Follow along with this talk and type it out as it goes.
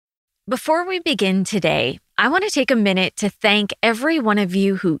Before we begin today, I want to take a minute to thank every one of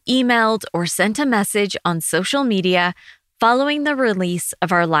you who emailed or sent a message on social media following the release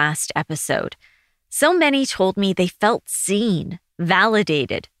of our last episode. So many told me they felt seen,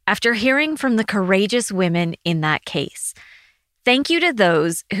 validated, after hearing from the courageous women in that case. Thank you to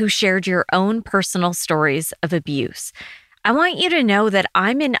those who shared your own personal stories of abuse. I want you to know that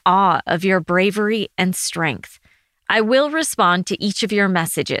I'm in awe of your bravery and strength. I will respond to each of your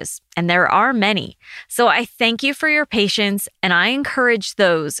messages, and there are many. So I thank you for your patience, and I encourage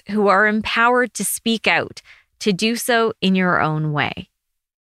those who are empowered to speak out to do so in your own way.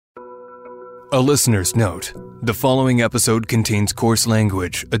 A listener's note. The following episode contains coarse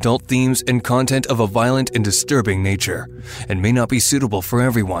language, adult themes, and content of a violent and disturbing nature, and may not be suitable for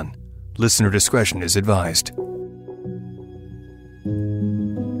everyone. Listener discretion is advised.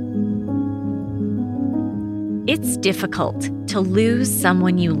 It's difficult to lose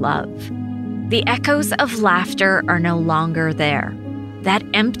someone you love. The echoes of laughter are no longer there. That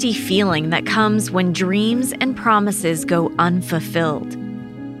empty feeling that comes when dreams and promises go unfulfilled.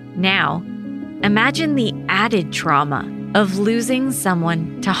 Now, imagine the added trauma of losing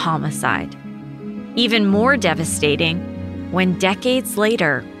someone to homicide. Even more devastating when decades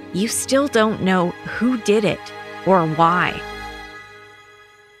later, you still don't know who did it or why.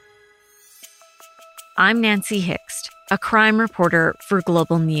 I'm Nancy Hixt, a crime reporter for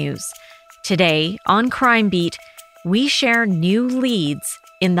Global News. Today, on Crime Beat, we share new leads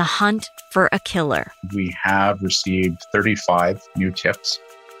in the hunt for a killer. We have received 35 new tips.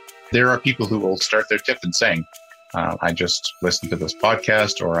 There are people who will start their tip in saying, I just listened to this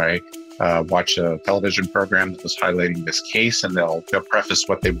podcast, or I watched a television program that was highlighting this case, and they'll preface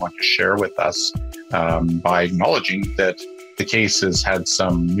what they want to share with us by acknowledging that the case has had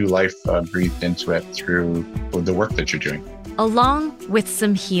some new life breathed into it through the work that you're doing. Along with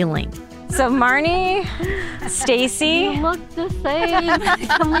some healing. So Marnie, Stacy. You look the same.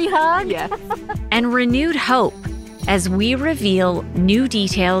 Can we hug? Yes. And renewed hope as we reveal new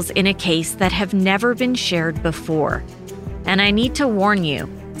details in a case that have never been shared before. And I need to warn you,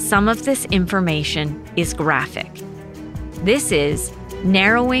 some of this information is graphic. This is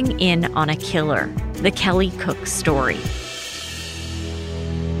Narrowing In on a Killer, the Kelly Cook story.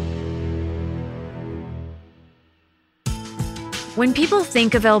 When people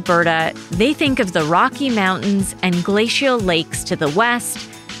think of Alberta, they think of the Rocky Mountains and glacial lakes to the west,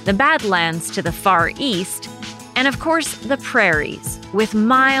 the Badlands to the far east, and of course, the prairies, with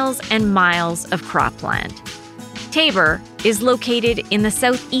miles and miles of cropland. Taber is located in the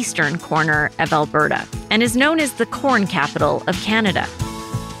southeastern corner of Alberta and is known as the corn capital of Canada.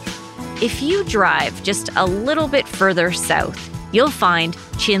 If you drive just a little bit further south, you'll find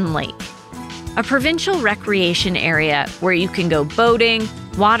Chin Lake, a provincial recreation area where you can go boating,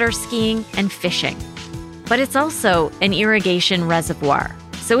 water skiing, and fishing. But it's also an irrigation reservoir,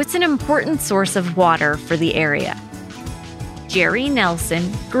 so it's an important source of water for the area. Jerry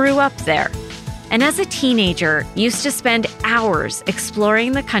Nelson grew up there, and as a teenager, used to spend hours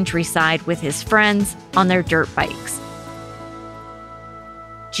exploring the countryside with his friends on their dirt bikes.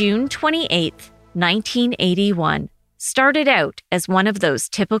 June 28th, 1981, started out as one of those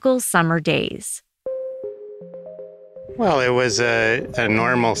typical summer days. Well, it was a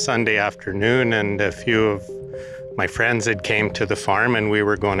normal Sunday afternoon, and a few of my friends had came to the farm, and we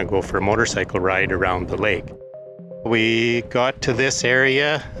were going to go for a motorcycle ride around the lake. We got to this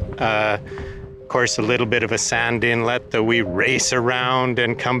area, of course, a little bit of a sand inlet that we race around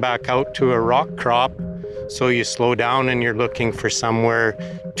and come back out to a rock crop. So you slow down and you're looking for somewhere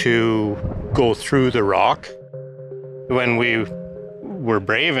to go through the rock. When we were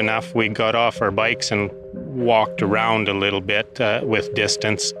brave enough, we got off our bikes and walked around a little bit with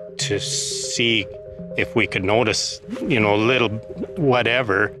distance to see if we could notice, a little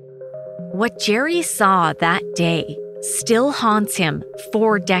whatever. What Jerry saw that day still haunts him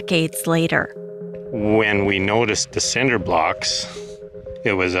 4 decades later. When we noticed the cinder blocks,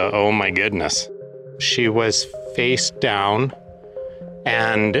 it was oh my goodness. She was face down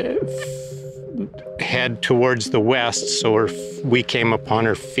and head towards the west, so we came upon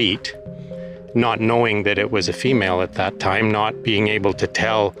her feet, not knowing that it was a female at that time, not being able to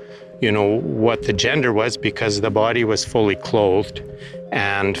tell, what the gender was, because the body was fully clothed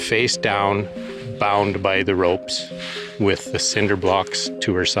and face down, bound by the ropes with the cinder blocks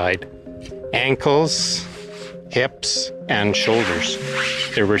to her side. Ankles, hips, and shoulders.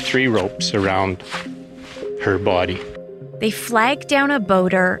 There were 3 ropes around her body. They flagged down a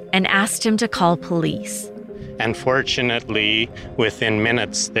boater and asked him to call police. And fortunately, within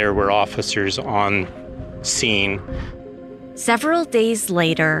minutes, there were officers on scene. Several days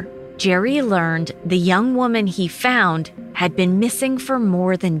later, Jerry learned the young woman he found had been missing for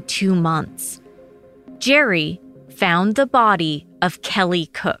more than 2 months. Jerry found the body of Kelly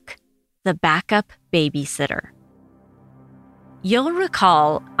Cook, the backup babysitter. You'll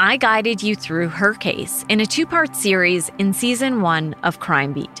recall I guided you through her case in a 2-part series in Season 1 of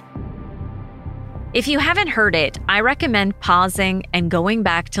Crime Beat. If you haven't heard it, I recommend pausing and going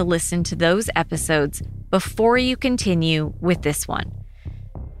back to listen to those episodes before you continue with this one.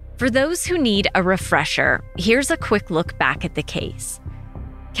 For those who need a refresher, here's a quick look back at the case.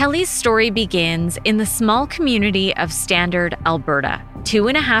 Kelly's story begins in the small community of Standard, Alberta,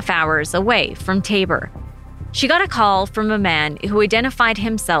 2.5 hours away from Taber. She got a call from a man who identified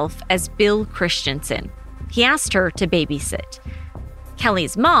himself as Bill Christensen. He asked her to babysit.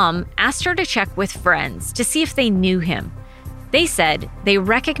 Kelly's mom asked her to check with friends to see if they knew him. They said they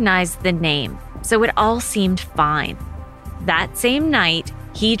recognized the name, so it all seemed fine. That same night,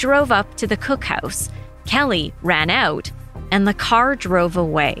 he drove up to the cookhouse. Kelly ran out, and the car drove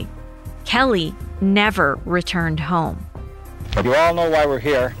away. Kelly never returned home. But you all know why we're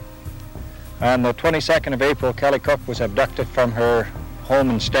here. On the 22nd of April, Kelly Cook was abducted from her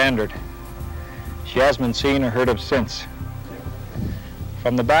home in Standard. She hasn't been seen or heard of since.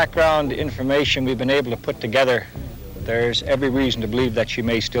 From the background information we've been able to put together, there's every reason to believe that she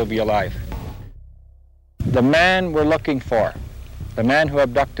may still be alive. The man we're looking for, the man who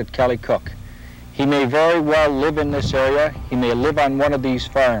abducted Kelly Cook, he may very well live in this area. He may live on one of these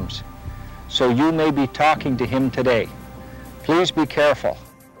farms. So you may be talking to him today. Please be careful.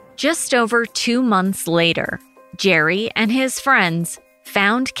 Just over 2 months later, Jerry and his friends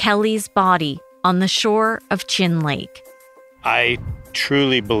found Kelly's body on the shore of Chin Lake. I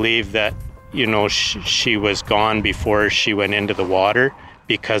truly believe that, she was gone before she went into the water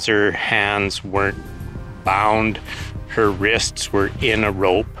because her hands weren't bound. Her wrists were in a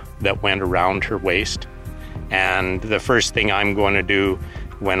rope that went around her waist. And the first thing I'm going to do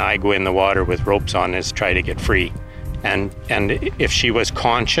when I go in the water with ropes on is try to get free. And if she was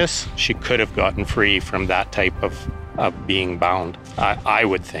conscious, she could have gotten free from that type of being bound, I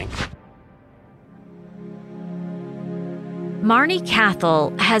would think. Marnie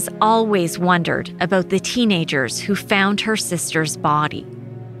Cathell has always wondered about the teenagers who found her sister's body.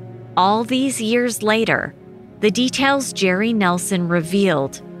 All these years later, the details Jerry Nelson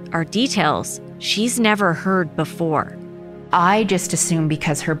revealed are details she's never heard before. I just assumed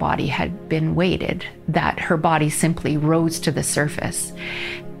because her body had been weighted, that her body simply rose to the surface,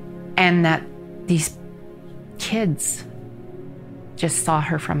 and that these kids just saw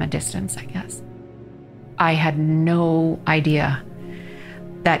her from a distance, I guess. I had no idea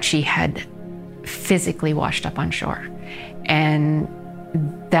that she had physically washed up on shore, and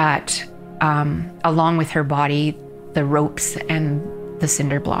that along with her body, the ropes and the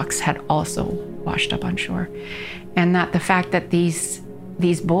cinder blocks had also washed up on shore. And that the fact that these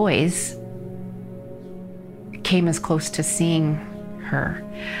boys came as close to seeing her.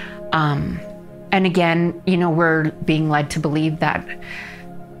 And again, we're being led to believe that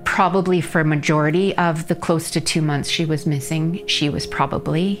probably for a majority of the close to 2 months she was missing, she was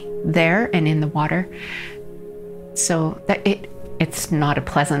probably there and in the water. So that it's not a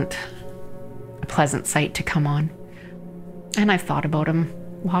pleasant sight to come on. And I've thought about him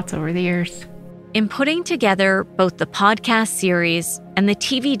lots over the years. In putting together both the podcast series and the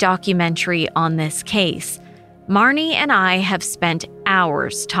TV documentary on this case, Marnie and I have spent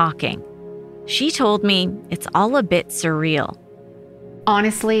hours talking. She told me it's all a bit surreal.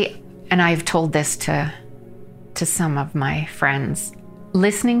 Honestly, and I've told this to some of my friends,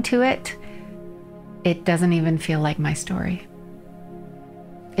 listening to it, it doesn't even feel like my story.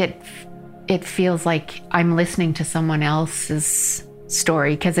 It feels like I'm listening to someone else's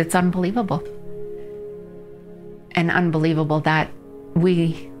story because it's unbelievable. And unbelievable that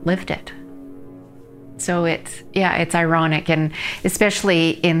we lived it. So it's ironic, and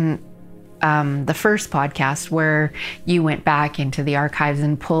especially in the first podcast where you went back into the archives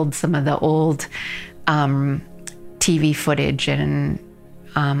and pulled some of the old TV footage and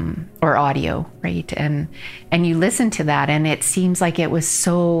or audio, right? And you listen to that, and it seems like it was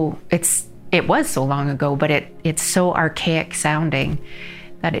so long ago, but it's so archaic sounding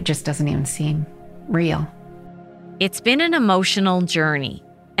that it just doesn't even seem real. It's been an emotional journey,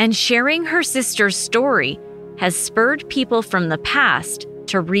 and sharing her sister's story has spurred people from the past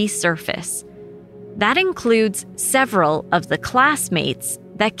to resurface. That includes several of the classmates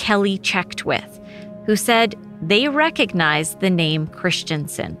that Kelly checked with, who said they recognized the name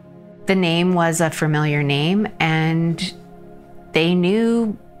Christensen. The name was a familiar name, and they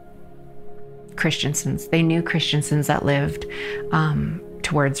knew Christensens. They knew Christensens that lived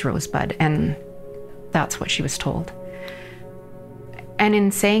towards Rosebud, and that's what she was told. And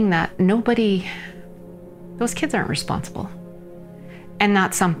in saying that, those kids aren't responsible. And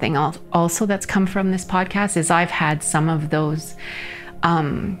that's something also that's come from this podcast, is I've had some of those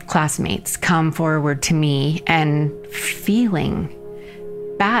classmates come forward to me and feeling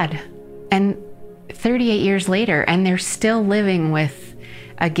bad. And 38 years later, and they're still living with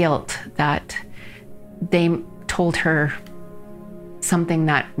a guilt that they told her something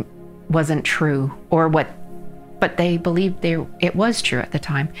that wasn't true, but they believed it was true at the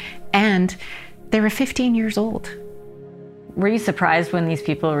time. And they were 15 years old. Were you surprised when these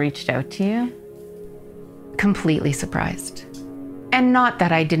people reached out to you? Completely surprised. And not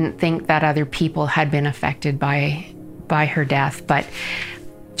that I didn't think that other people had been affected by her death, but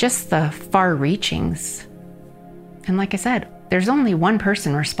just the far reachings. And like I said, there's only one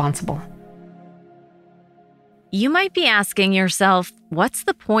person responsible. You might be asking yourself, what's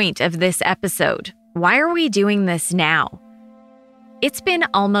the point of this episode? Why are we doing this now? It's been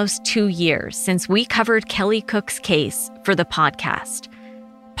almost 2 years since we covered Kelly Cook's case for the podcast.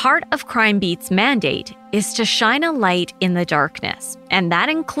 Part of Crime Beat's mandate is to shine a light in the darkness, and that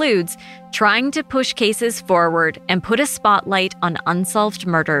includes trying to push cases forward and put a spotlight on unsolved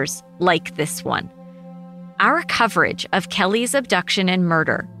murders like this one. Our coverage of Kelly's abduction and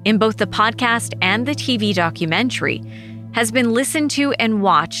murder in both the podcast and the TV documentary has been listened to and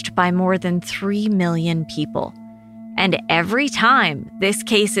watched by more than 3 million people. And every time this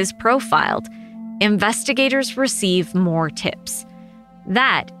case is profiled, investigators receive more tips.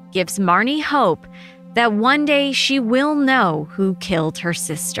 That gives Marnie hope that one day she will know who killed her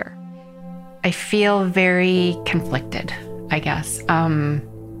sister. I feel very conflicted, I guess.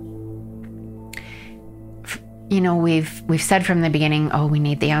 We've said from the beginning, we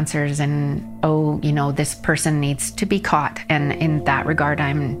need the answers, and this person needs to be caught. And in that regard,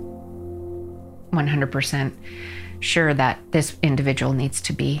 I'm 100% sure that this individual needs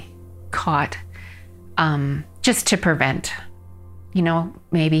to be caught, just to prevent,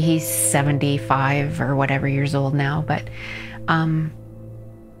 maybe he's 75 or whatever years old now, but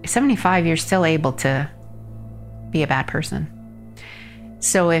 75, you're still able to be a bad person.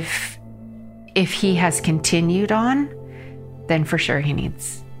 So if he has continued on, then for sure he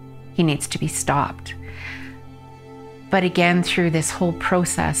needs to be stopped. But again, through this whole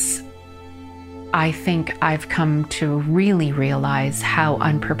process, I think I've come to really realize how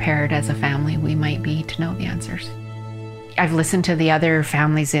unprepared as a family we might be to know the answers. I've listened to the other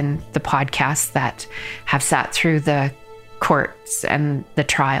families in the podcast that have sat through the courts and the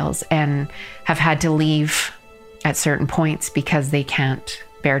trials and have had to leave at certain points because they can't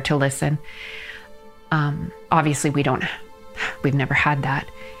bear to listen. Obviously we've never had that.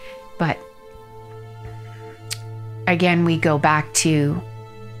 But again, we go back to,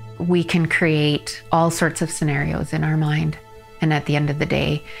 we can create all sorts of scenarios in our mind. And at the end of the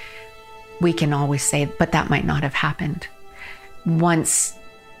day, we can always say, but that might not have happened. Once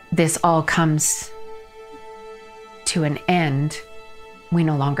this all comes to an end, we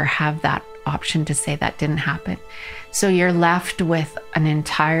no longer have that option to say that didn't happen. So you're left with an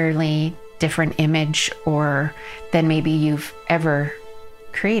entirely different image than maybe you've ever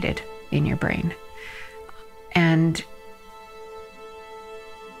created in your brain. And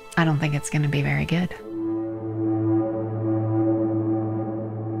I don't think it's going to be very good.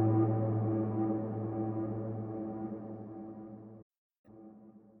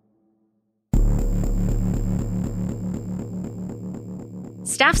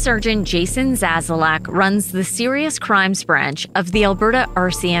 Staff Sergeant Jason Zazelak runs the Serious Crimes Branch of the Alberta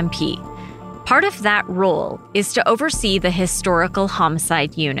RCMP. Part of that role is to oversee the Historical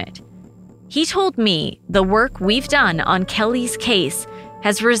Homicide Unit. He told me the work we've done on Kelly's case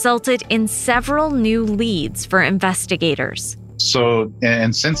has resulted in several new leads for investigators. So,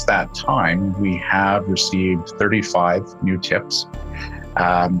 and since that time, we have received 35 new tips.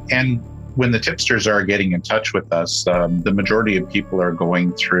 And when the tipsters are getting in touch with us, the majority of people are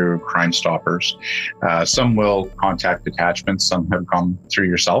going through Crime Stoppers. Some will contact detachments. Some have gone through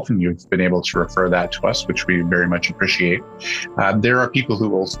yourself, and you've been able to refer that to us, which we very much appreciate. There are people who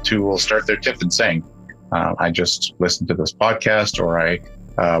will start their tip and saying, I just listened to this podcast, or I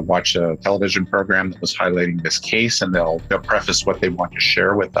watched a television program that was highlighting this case, and they'll preface what they want to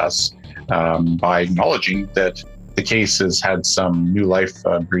share with us by acknowledging that the case has had some new life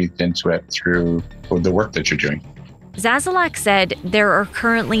breathed into it through the work that you're doing. Zazelak said there are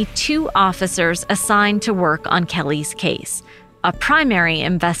currently 2 officers assigned to work on Kelly's case, a primary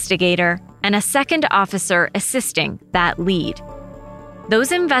investigator and a second officer assisting that lead.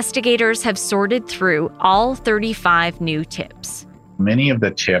 Those investigators have sorted through all 35 new tips. Many of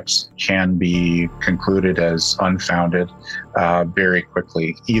the tips can be concluded as unfounded very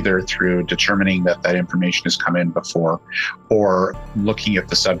quickly, either through determining that that information has come in before or looking at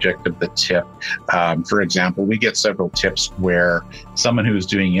the subject of the tip. For example, we get several tips where someone who's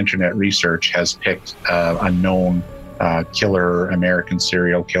doing internet research has picked a known killer, American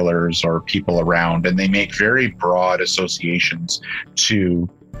serial killers, or people around, and they make very broad associations to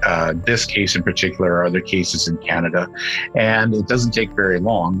this case in particular, or other cases in Canada. And it doesn't take very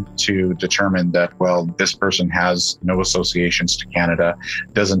long to determine that, well, this person has no associations to Canada,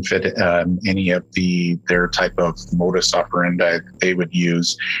 doesn't fit any of their type of modus operandi they would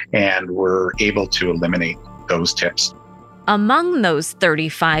use, and we're able to eliminate those tips. Among those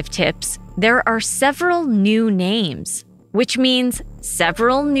 35 tips, there are several new names, which means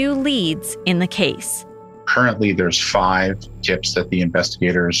several new leads in the case. Currently, there's 5 tips that the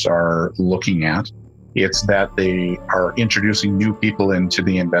investigators are looking at. It's that they are introducing new people into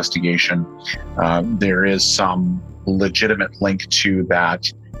the investigation. There is some legitimate link to that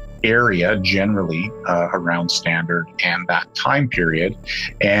area generally around Standard and that time period,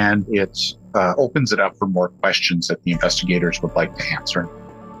 and it opens it up for more questions that the investigators would like to answer.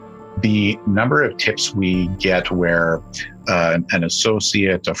 The number of tips we get where an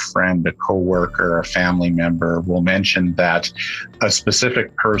associate, a friend, a coworker, a family member will mention that a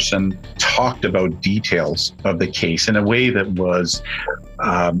specific person talked about details of the case in a way that was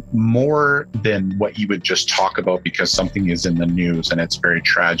more than what you would just talk about because something is in the news and it's very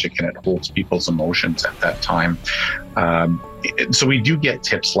tragic and it holds people's emotions at that time. So we do get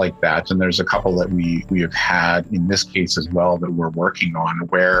tips like that, and there's a couple that we have had in this case as well that we're working on,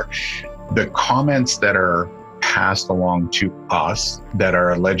 where the comments that are passed along to us that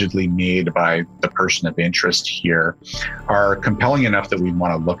are allegedly made by the person of interest here are compelling enough that we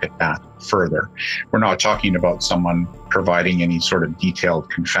want to look at that further. We're not talking about someone providing any sort of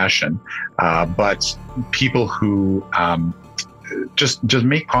detailed confession, but people who just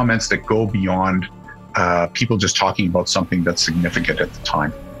make comments that go beyond people just talking about something that's significant at the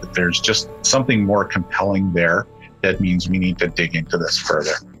time. There's just something more compelling there that means we need to dig into this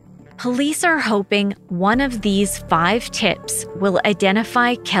further. Police are hoping one of these 5 tips will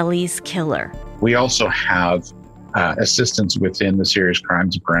identify Kelly's killer. We also have assistants within the Serious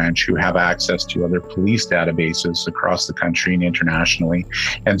Crimes Branch who have access to other police databases across the country and internationally.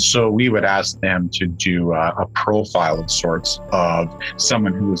 And so we would ask them to do a profile of sorts of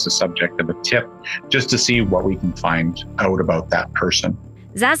someone who was the subject of a tip, just to see what we can find out about that person.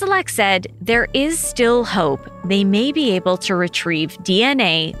 Zazelak said there is still hope they may be able to retrieve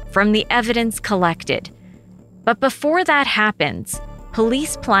DNA from the evidence collected. But before that happens,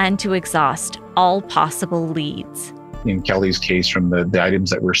 police plan to exhaust all possible leads. In Kelly's case, from the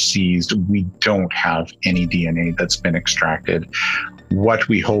items that were seized, we don't have any DNA that's been extracted. What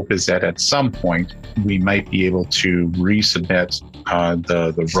we hope is that at some point, we might be able to resubmit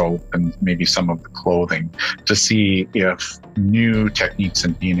the rope and maybe some of the clothing to see if new techniques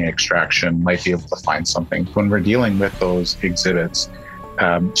in DNA extraction might be able to find something. When we're dealing with those exhibits,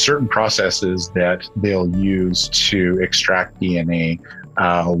 certain processes that they'll use to extract DNA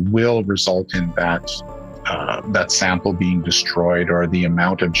will result in that sample being destroyed or the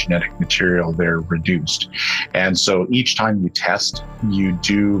amount of genetic material there reduced. And so each time you test, you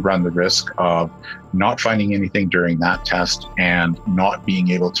do run the risk of not finding anything during that test and not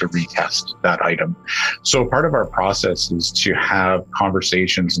being able to retest that item. So part of our process is to have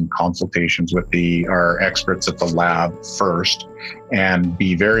conversations and consultations with our experts at the lab first and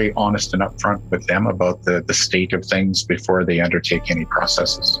be very honest and upfront with them about the state of things before they undertake any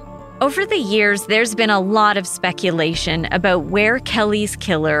processes. Over the years, there's been a lot of speculation about where Kelly's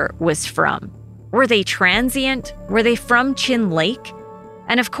killer was from. Were they transient? Were they from Chin Lake?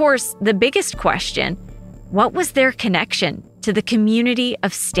 And of course, the biggest question, what was their connection to the community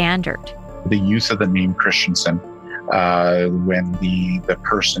of Standard? The use of the name Christensen, when the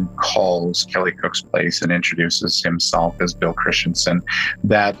person calls Kelly Cook's place and introduces himself as Bill Christensen,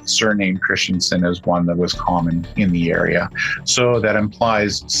 that surname Christensen is one that was common in the area. So that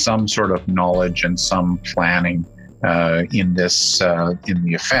implies some sort of knowledge and some planning in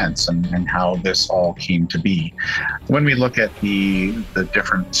the offense and how this all came to be. When we look at the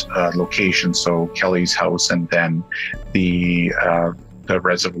different locations, so Kelly's house and then the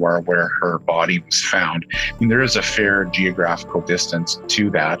reservoir where her body was found, I mean, there is a fair geographical distance to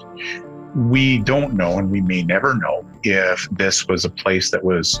that. We don't know, and we may never know, if this was a place that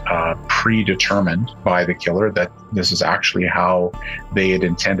was predetermined by the killer, that this is actually how they had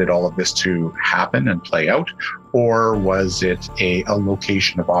intended all of this to happen and play out, or was it a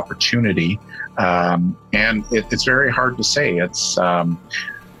location of opportunity? And it's very hard to say.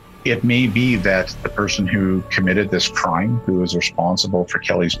 It may be that the person who committed this crime, who was responsible for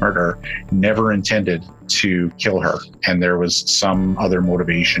Kelly's murder, never intended to kill her, and there was some other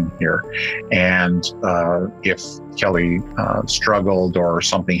motivation here. And if Kelly struggled or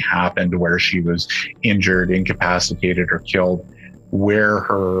something happened where she was injured, incapacitated, or killed, where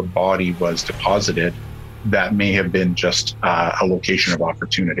her body was deposited, that may have been just a location of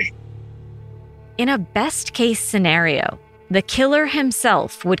opportunity. In a best-case scenario, the killer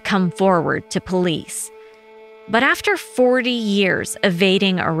himself would come forward to police. But after 40 years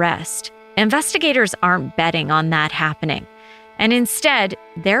evading arrest, investigators aren't betting on that happening. And instead,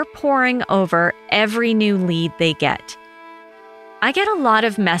 they're poring over every new lead they get. I get a lot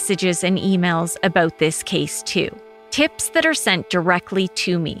of messages and emails about this case too, tips that are sent directly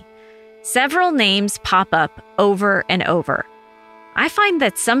to me. Several names pop up over and over. I find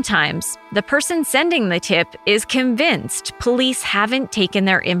that sometimes the person sending the tip is convinced police haven't taken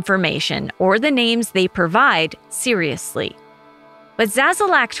their information or the names they provide seriously. But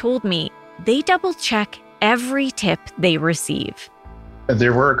Zazalak told me they double-check every tip they receive.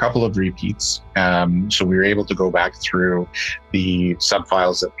 There were a couple of repeats, so we were able to go back through the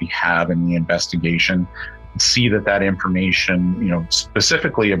subfiles that we have in the investigation, see that information,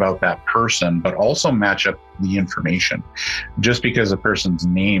 specifically about that person, but also match up the information. Just because a person's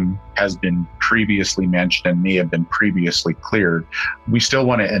name has been previously mentioned and may have been previously cleared, we still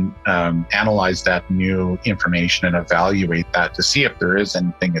want to analyze that new information and evaluate that to see if there is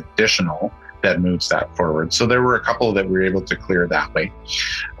anything additional that moves that forward. So there were a couple that we were able to clear that way.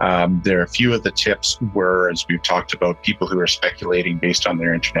 There are a few of the tips were, as we've talked about, people who are speculating based on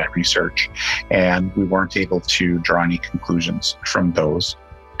their internet research, and we weren't able to draw any conclusions from those.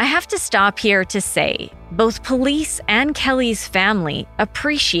 I have to stop here to say, both police and Kelly's family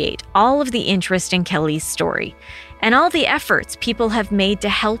appreciate all of the interest in Kelly's story and all the efforts people have made to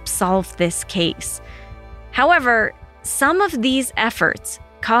help solve this case. However, some of these efforts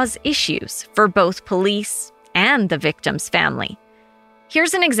cause issues for both police and the victim's family.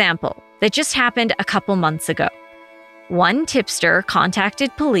 Here's an example that just happened a couple months ago. One tipster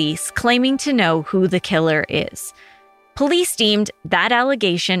contacted police claiming to know who the killer is. Police deemed that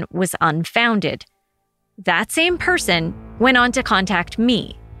allegation was unfounded. That same person went on to contact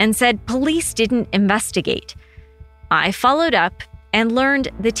me and said police didn't investigate. I followed up and learned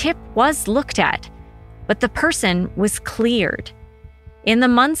the tip was looked at, but the person was cleared. In the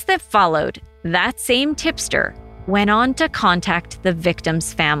months that followed, that same tipster went on to contact the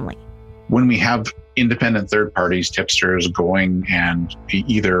victim's family. When we have independent third parties, tipsters going and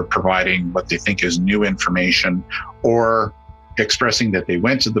either providing what they think is new information or expressing that they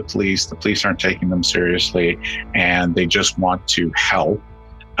went to the police aren't taking them seriously, and they just want to help,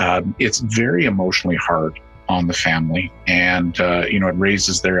 it's very emotionally hard on the family. And, it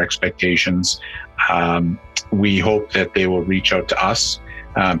raises their expectations. We hope that they will reach out to us,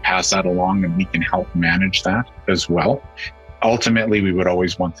 pass that along, and we can help manage that as well. Ultimately, we would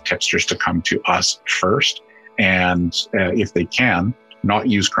always want the tipsters to come to us first. And if they can, not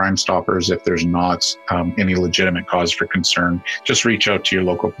use Crime Stoppers if there's not any legitimate cause for concern. Just reach out to your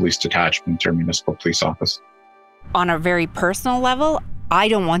local police detachment or municipal police office. On a very personal level, I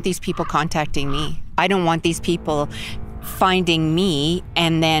don't want these people contacting me. I don't want these people finding me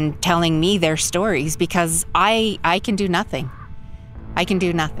and then telling me their stories, because I can do nothing. I can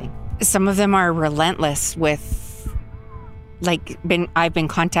do nothing. Some of them are relentless with, I've been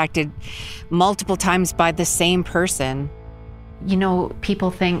contacted multiple times by the same person. People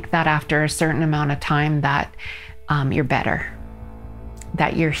think that after a certain amount of time that you're better,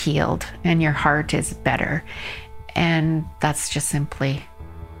 that you're healed and your heart is better. And that's just simply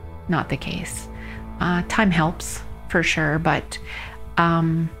not the case. Time helps for sure, but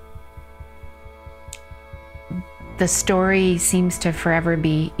the story seems to forever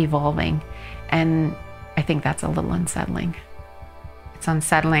be evolving. And I think that's a little unsettling. It's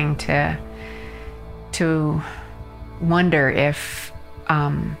unsettling to wonder if,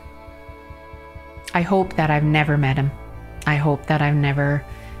 I hope that I've never met him. I hope that I've never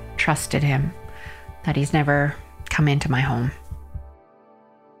trusted him, that he's never come into my home.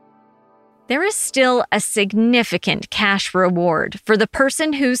 There is still a significant cash reward for the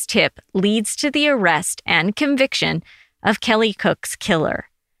person whose tip leads to the arrest and conviction of Kelly Cook's killer.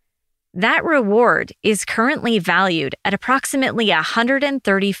 That reward is currently valued at approximately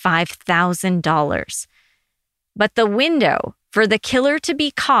 $135,000. But the window for the killer to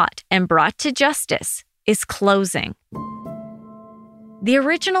be caught and brought to justice is closing. The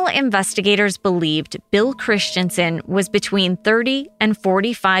original investigators believed Bill Christensen was between 30 and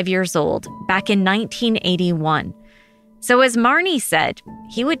 45 years old back in 1981. So as Marnie said,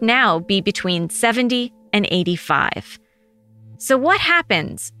 he would now be between 70 and 85. So what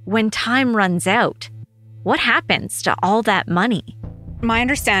happens when time runs out? What happens to all that money? My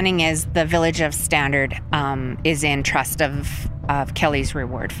understanding is the Village of Standard is in trust of Kelly's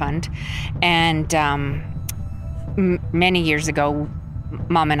Reward Fund. And many years ago,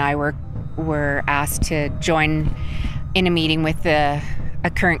 Mom and I were asked to join in a meeting with a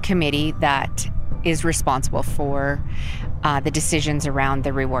current committee that is responsible for the decisions around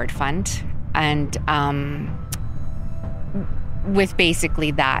the Reward Fund. And with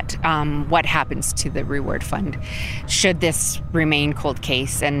basically that, what happens to the Reward Fund should this remain cold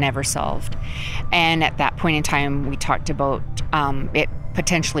case and never solved. And at that point in time, we talked about it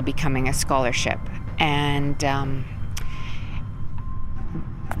potentially becoming a scholarship. And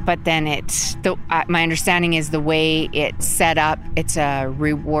but then my understanding is the way it's set up, it's a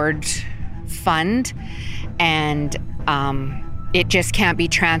reward fund, and it just can't be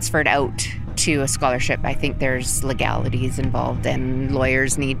transferred out to a scholarship. I think there's legalities involved and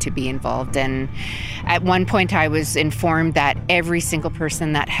lawyers need to be involved. And at one point I was informed that every single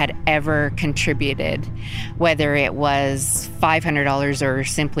person that had ever contributed, whether it was $500 or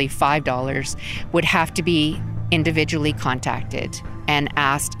simply $5, would have to be individually contacted and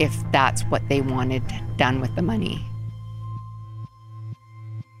asked if that's what they wanted done with the money.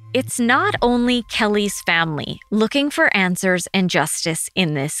 It's not only Kelly's family looking for answers and justice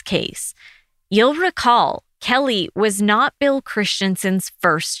in this case. You'll recall, Kelly was not Bill Christensen's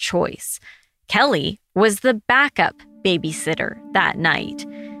first choice. Kelly was the backup babysitter that night.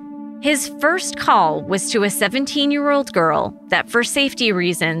 His first call was to a 17-year-old girl that, for safety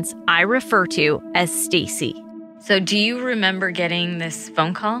reasons, I refer to as Stacy. So do you remember getting this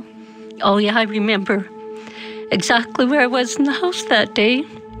phone call? Oh, yeah, I remember exactly where I was in the house that day.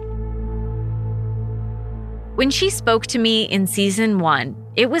 When she spoke to me in season 1,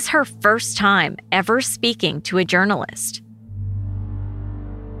 it was her first time ever speaking to a journalist.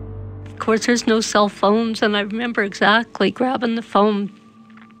 Of course, there's no cell phones, and I remember exactly grabbing the phone.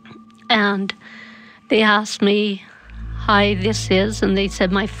 And they asked me, "Hi, this is," and they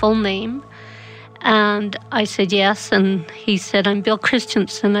said my full name. And I said yes, and he said, "I'm Bill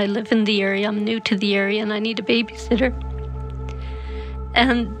Christensen. I live in the area. I'm new to the area, and I need a babysitter."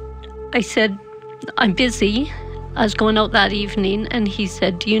 And I said, "I'm busy." I was going out that evening, and he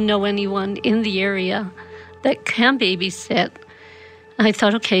said, "Do you know anyone in the area that can babysit?" And I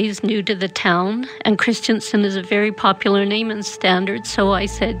thought, okay, he's new to the town, and Christensen is a very popular name in Standard, so I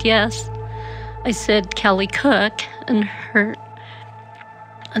said yes. I said Kelly Cook, and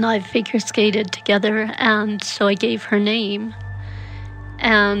I figure skated together, and so I gave her name.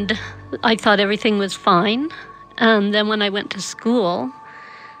 And I thought everything was fine. And then when I went to school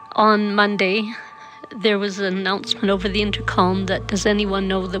on Monday, there was an announcement over the intercom that, "Does anyone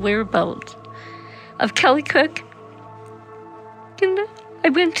know the whereabouts of Kelly Cook?" And I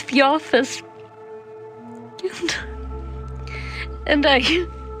went to the office and I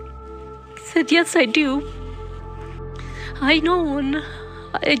said, "Yes, I do. I know." And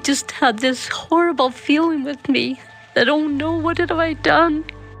I just had this horrible feeling with me that, oh no, what have I done?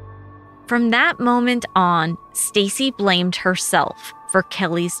 From that moment on, Stacy blamed herself for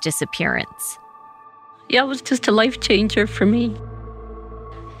Kelly's disappearance. Yeah, it was just a life changer for me.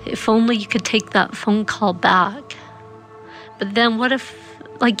 If only you could take that phone call back. But then what if,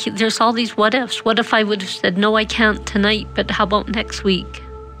 there's all these what ifs. What if I would have said, "No, I can't tonight, but how about next week?"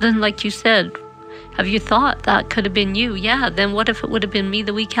 Then, like you said, have you thought that could have been you? Yeah, then what if it would have been me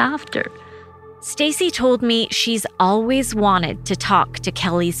the week after? Stacy told me she's always wanted to talk to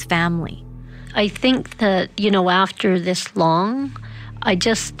Kelly's family. I think that, after this long, I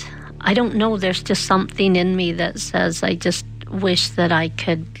don't know, there's just something in me that says I just wish that I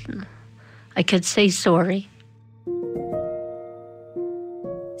could say sorry.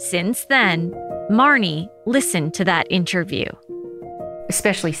 Since then, Marnie listened to that interview.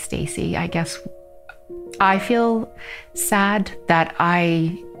 Especially Stacy, I guess. I feel sad that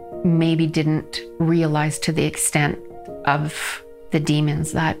I maybe didn't realize to the extent of the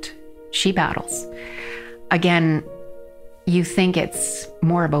demons that she battles. Again, you think it's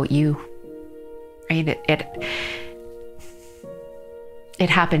more about you, right? It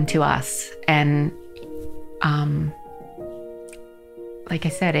happened to us, and like I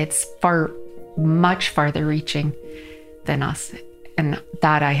said, it's much farther reaching than us, and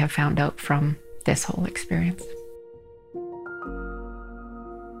that I have found out from this whole experience.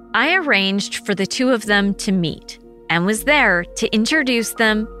 I arranged for the two of them to meet, and was there to introduce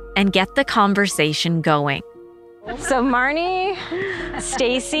them and get the conversation going. So Marnie,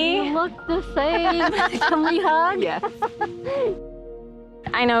 Stacy. You look the same. Can we hug? Yes.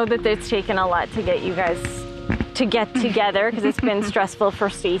 I know that it's taken a lot to get you guys to get together because it's been stressful for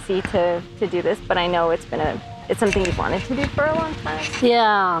Stacy to do this, but I know it's something you've wanted to do for a long time.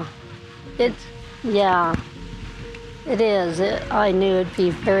 Yeah. It is. I knew it'd be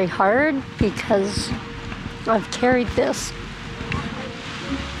very hard because I've carried this.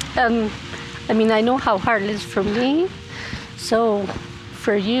 I mean, I know how hard it is for me, so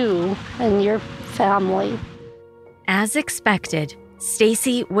for you and your family. As expected,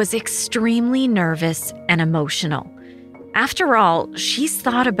 Stacy was extremely nervous and emotional. After all, she's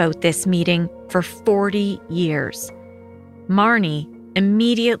thought about this meeting for 40 years. Marnie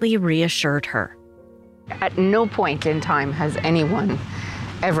immediately reassured her. At no point in time has anyone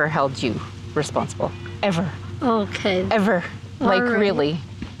ever held you responsible. Ever. Okay. Ever. Like, right. Really.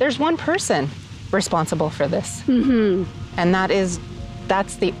 There's one person responsible for this. Mm-hmm. And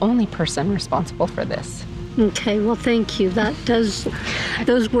that's the only person responsible for this. Okay, well, thank you. Those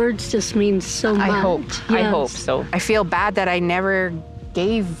words just mean so much. I hope so. I feel bad that I never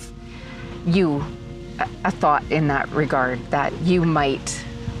gave you a thought in that regard, that you might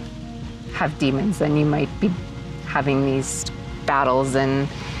have demons and you might be having these battles, and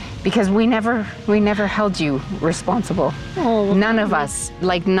because we never held you responsible. Oh, none of us.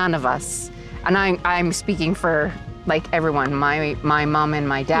 And I'm speaking for like everyone, my mom and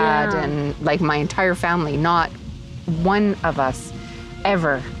my dad, and like my entire family. Not one of us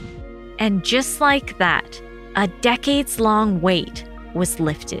ever. And just like that, a decades-long weight was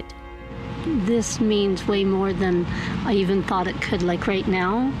lifted. This means way more than I even thought it could. Like right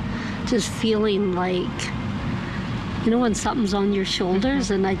now, just feeling like, when something's on your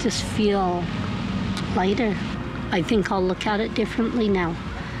shoulders, and I just feel lighter. I think I'll look at it differently now.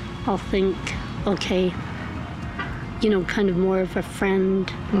 I'll think, okay, kind of more of a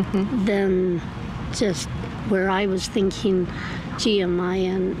friend than just where I was thinking, gee, am I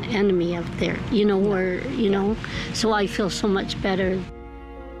an enemy out there? So I feel so much better.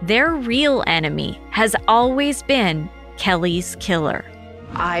 Their real enemy has always been Kelly's killer.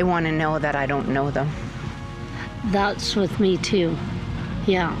 I want to know that I don't know them. That's with me too.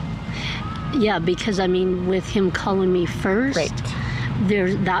 Yeah, because with him calling me first, right.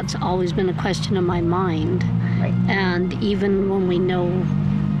 That's always been a question in my mind. Right. And even when we know,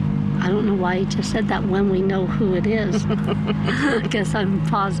 I don't know why I just said that, when we know who it is, I guess I'm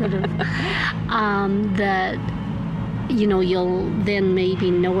positive, that, you'll then maybe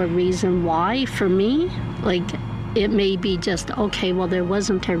know a reason why. For me, like, it may be just, okay, well, there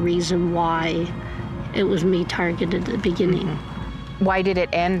wasn't a reason why it was me targeted at the beginning. Why did it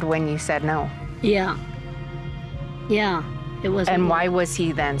end when you said no? Yeah, it was. And why was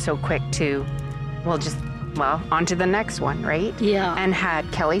he then so quick to, on to the next one, right? Yeah. And had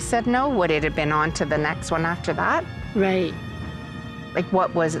Kelly said no, would it have been on to the next one after that? Right. Like,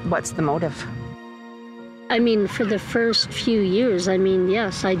 what's the motive? For the first few years,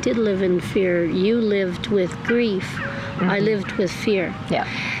 yes, I did live in fear. You lived with grief. I lived with fear. Yeah.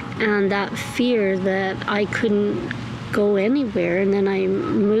 And that fear that I couldn't go anywhere, and then I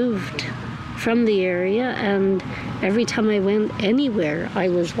moved from the area, and every time I went anywhere, I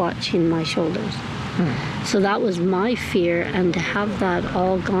was watching my shoulders. So that was my fear, and to have that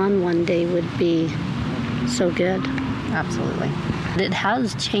all gone one day would be so good. Absolutely. It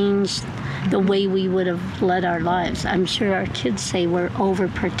has changed the way we would have led our lives. I'm sure our kids say we're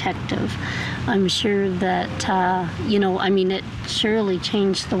overprotective. I'm sure that, it surely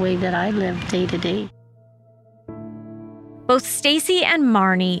changed the way that I live day to day. Both Stacy and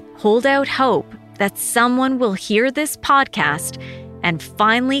Marnie hold out hope that someone will hear this podcast and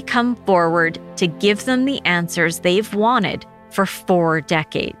finally come forward to give them the answers they've wanted for 4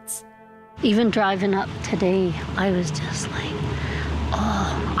 decades. Even driving up today, I was just like,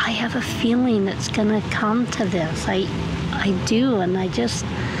 I have a feeling it's gonna come to this. I do, and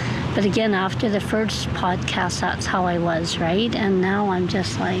but again, after the first podcast, that's how I was, right? And now I'm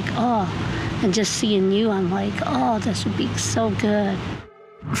just like, and just seeing you, I'm like, this would be so good.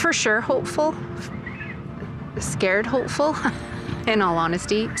 For sure, hopeful. Scared, hopeful. In all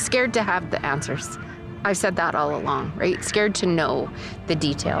honesty, scared to have the answers. I've said that all along, right? Scared to know the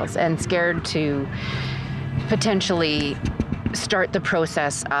details, and scared to potentially start the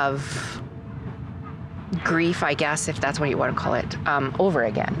process of grief, I guess, if that's what you want to call it, over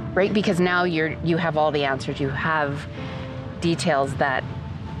again, right? Because now you have all the answers. You have details that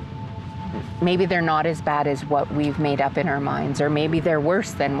maybe they're not as bad as what we've made up in our minds, or maybe they're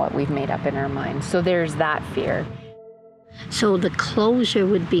worse than what we've made up in our minds. So there's that fear. So the closure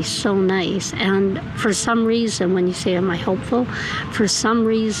would be so nice. And for some reason, when you say, am I hopeful? For some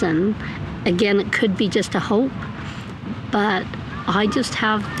reason, again, it could be just a hope, but I just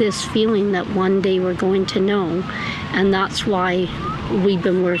have this feeling that one day we're going to know. And that's why we've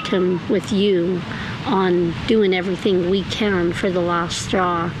been working with you on doing everything we can for the last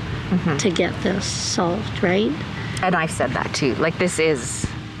straw to get this solved, right? And I've said that too. Like, this is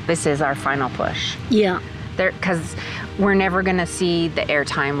our final push. Yeah. Because we're never going to see the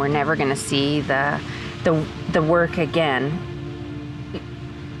airtime. We're never going to see the work again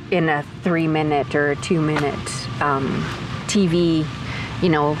in a 3-minute or a 2-minute TV. You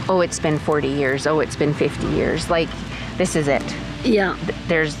know, oh, it's been 40 years. Oh, it's been 50 years. Like, this is it. Yeah.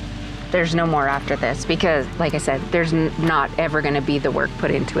 There's no more after this, because, like I said, there's not ever going to be the work put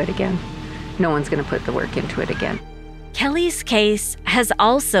into it again. No one's going to put the work into it again. Kelly's case has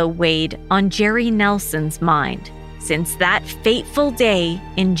also weighed on Jerry Nelson's mind since that fateful day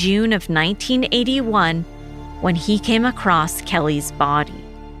in June of 1981 when he came across Kelly's body.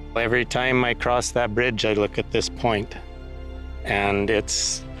 Every time I cross that bridge, I look at this point, and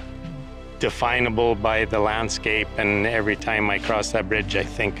it's definable by the landscape, and every time I cross that bridge, I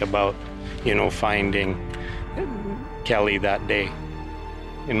think about, finding Kelly that day.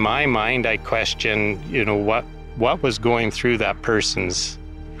 In my mind, I question, what was going through that person's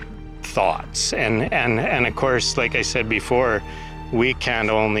thoughts. And of course, like I said before, we can't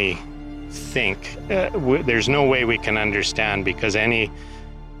only think. There's no way we can understand, because anything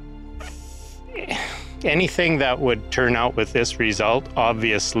that would turn out with this result,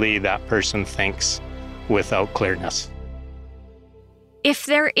 obviously that person thinks without clearness. If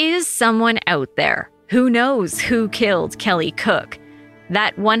there is someone out there who knows who killed Kelly Cook,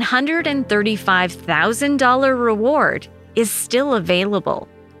 that $135,000 reward is still available.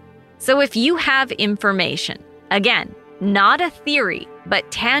 So if you have information, again, not a theory, but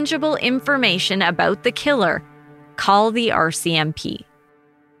tangible information about the killer, call the RCMP.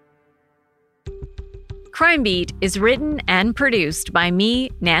 Crime Beat is written and produced by me,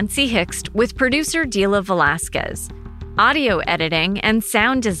 Nancy Hixt, with producer Dila Velasquez. Audio editing and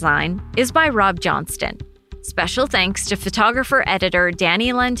sound design is by Rob Johnston. Special thanks to photographer-editor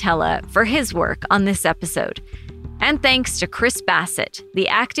Danny Lantella for his work on this episode. And thanks to Chris Bassett, the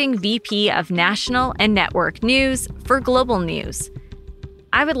acting VP of National and Network News for Global News.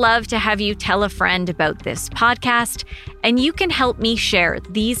 I would love to have you tell a friend about this podcast, and you can help me share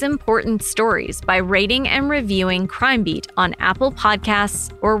these important stories by rating and reviewing Crime Beat on Apple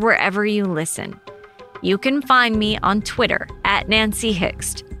Podcasts or wherever you listen. You can find me on Twitter at Nancy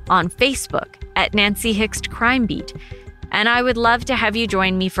Hixt, on Facebook at Nancy Hixt Crime Beat, and I would love to have you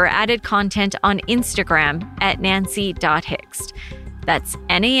join me for added content on Instagram at nancy.hixt. That's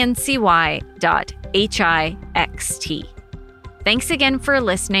nancy.hixt. Thanks again for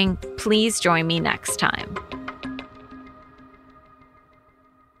listening. Please join me next time.